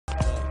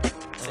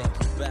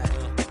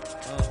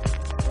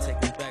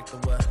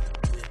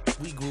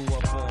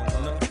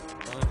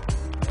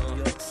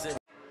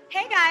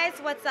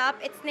guys, what's up?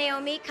 It's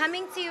Naomi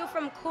coming to you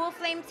from Coool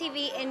Flame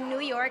TV in New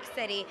York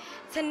City.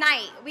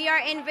 Tonight, we are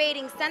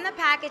invading Send the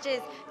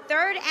Package's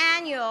third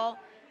annual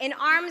In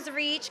Arm's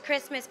Reach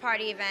Christmas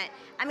party event.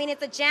 I mean,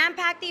 it's a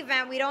jam-packed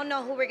event. We don't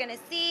know who we're gonna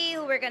see,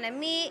 who we're gonna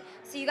meet,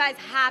 so you guys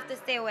have to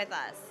stay with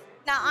us.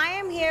 Now, I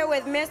am here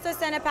with Mr.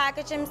 Send a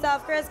Package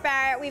himself, Chris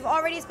Barrett. We've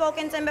already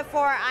spoken to him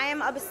before. I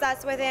am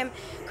obsessed with him.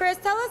 Chris,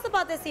 tell us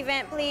about this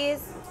event,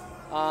 please.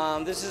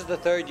 This is the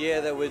third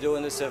year that we're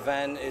doing this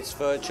event. It's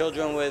for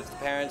children with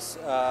parents,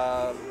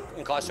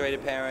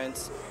 incarcerated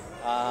parents.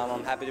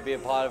 I'm happy to be a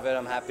part of it.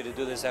 I'm happy to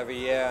do this every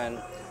year, and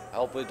I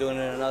hope we're doing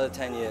it in another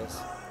 10 years.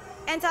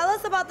 And tell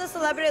us about the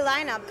celebrity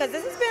lineup, because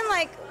this has been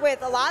like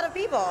with a lot of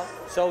people.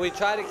 So we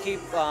try to keep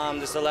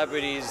the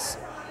celebrities,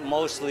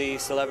 mostly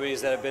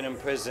celebrities that have been in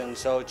prison.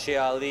 So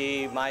Chia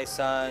Ali, my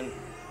son.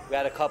 We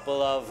had a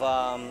couple of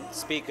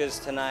speakers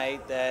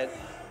tonight that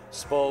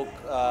spoke.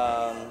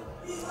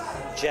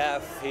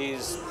 Jeff,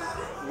 he's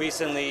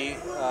recently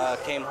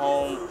came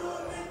home.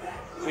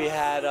 We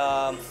had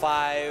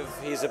Five,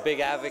 he's a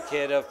big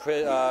advocate of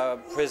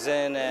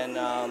prison and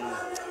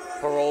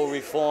parole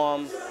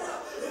reform.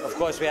 Of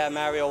course, we had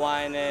Mario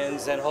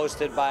Winans, and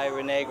hosted by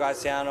Renee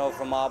Graziano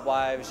from Mob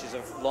Wives. She's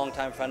a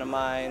longtime friend of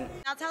mine.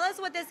 Now tell us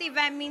what this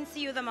event means to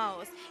you the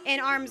most,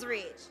 In Arm's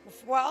Reach.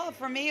 Well,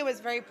 for me, it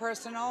was very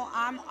personal.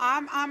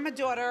 I'm a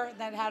daughter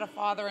that had a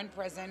father in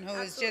prison who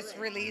was just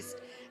released,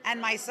 and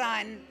my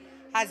son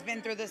has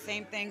been through the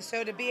same thing.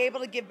 So to be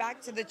able to give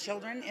back to the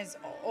children is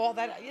all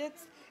that,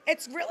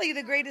 it's really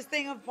the greatest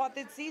thing about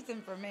this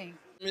season for me.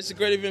 It's a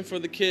great event for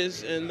the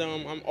kids, and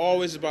I'm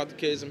always about the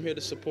kids. I'm here to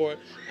support.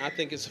 I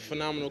think it's a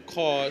phenomenal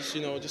cause,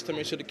 you know, just to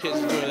make sure the kids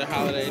enjoy their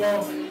holiday.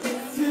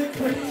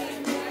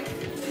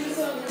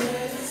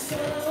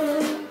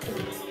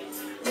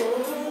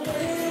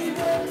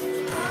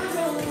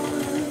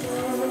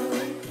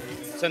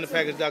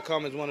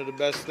 SendThePackage.com is one of the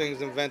best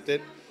things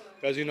invented.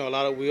 Because, you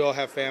know, we all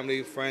have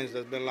family, friends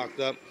that's been locked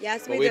up.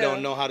 Yes, but we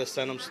don't know how to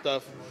send them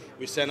stuff.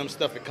 We send them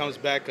stuff, it comes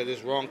back because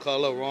it's wrong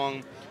color,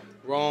 wrong,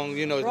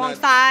 you know, it's wrong not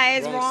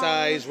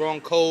size, wrong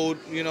code,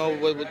 you know,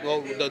 with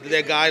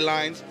their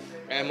guidelines.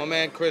 And my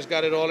man Chris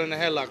got it all in the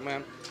headlock,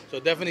 man. So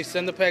definitely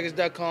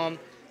SendThePackage.com.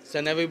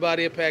 Send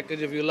everybody a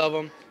package if you love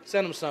them.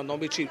 Send them something. Don't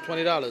be cheap.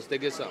 $20, they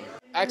get something.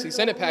 Actually,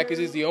 Send a Package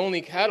is the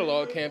only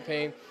catalog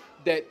campaign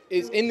that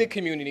is in the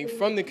community,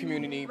 from the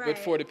community, but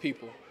for the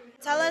people.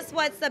 Tell us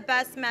what's the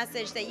best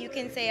message that you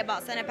can say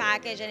about Send a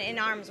Package and In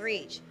Arm's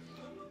Reach.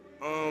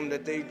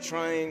 That they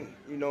trying,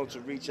 you know, to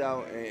reach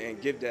out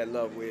and give that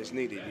love where it's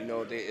needed. You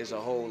know, it's a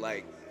whole,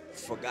 like,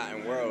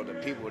 forgotten world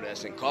of people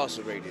that's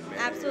incarcerated, man.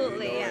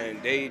 Absolutely, you know, yeah.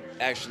 And they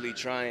actually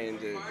trying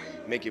to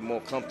make it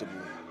more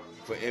comfortable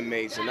for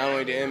inmates. And not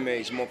only the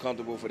inmates, more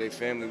comfortable for their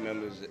family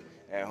members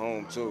at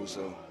home, too.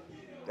 So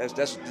that's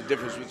the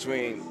difference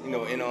between, you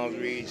know, In Arm's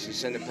Reach and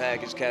Send a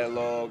Package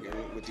catalog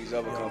and with these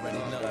other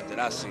companies that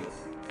I see.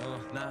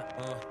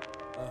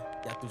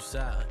 Y'all too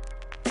shy.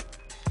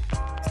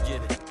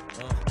 Get it.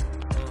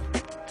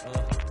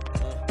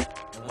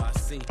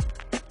 NYC.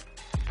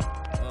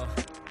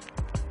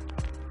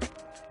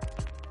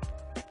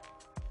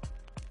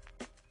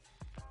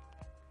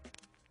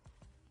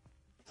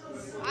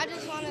 I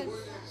just want to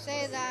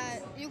say that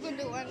you can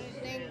do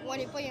anything when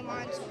you put your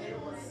mind to it.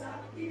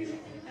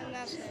 And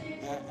that's it.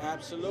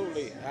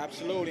 Absolutely,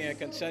 absolutely. And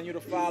continue to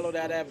follow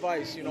that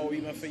advice, you know,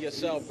 even for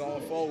yourself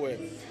going forward.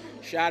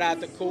 Shout out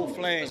to Coool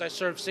Flame. I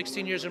served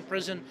 16 years in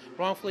prison,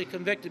 wrongfully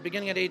convicted,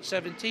 beginning at age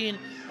 17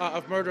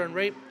 of murder and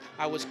rape.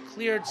 I was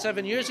cleared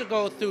 7 years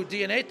ago through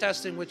DNA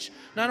testing, which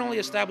not only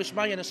established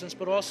my innocence,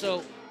 but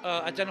also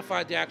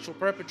identified the actual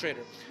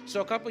perpetrator.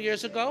 So a couple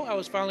years ago, I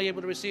was finally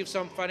able to receive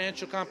some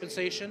financial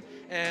compensation,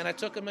 and I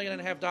took $1.5 million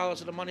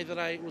of the money that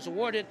I was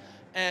awarded,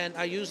 and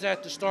I used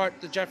that to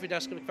start the Jeffrey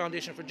Deskovic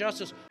Foundation for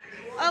Justice.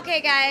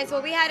 Okay, guys,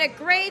 well, we had a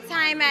great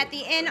time at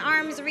the In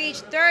Arm's Reach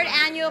third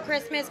annual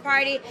Christmas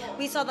party.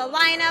 We saw the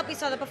lineup, we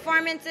saw the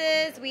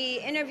performances, we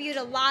interviewed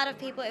a lot of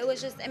people. It was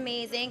just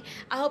amazing.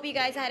 I hope you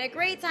guys had a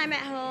great time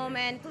at home,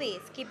 and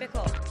please keep it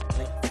cool.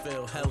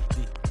 Feel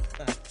healthy.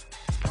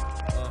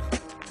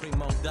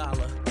 Primo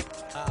dollar.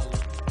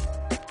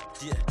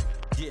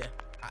 Yeah.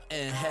 I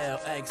inhale,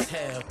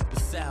 exhale, the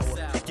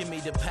sour. Give me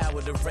the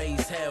power to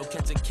raise hell.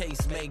 Catch a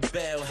case, make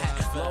bail. Hack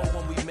flow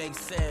when we make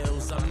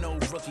sales. I'm no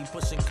rookie,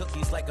 pushing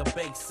cookies like a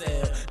bake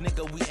sale.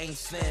 Nigga, we ain't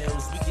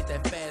snails. We get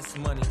that fast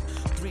money.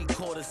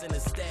 3/4 in the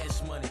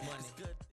stash money.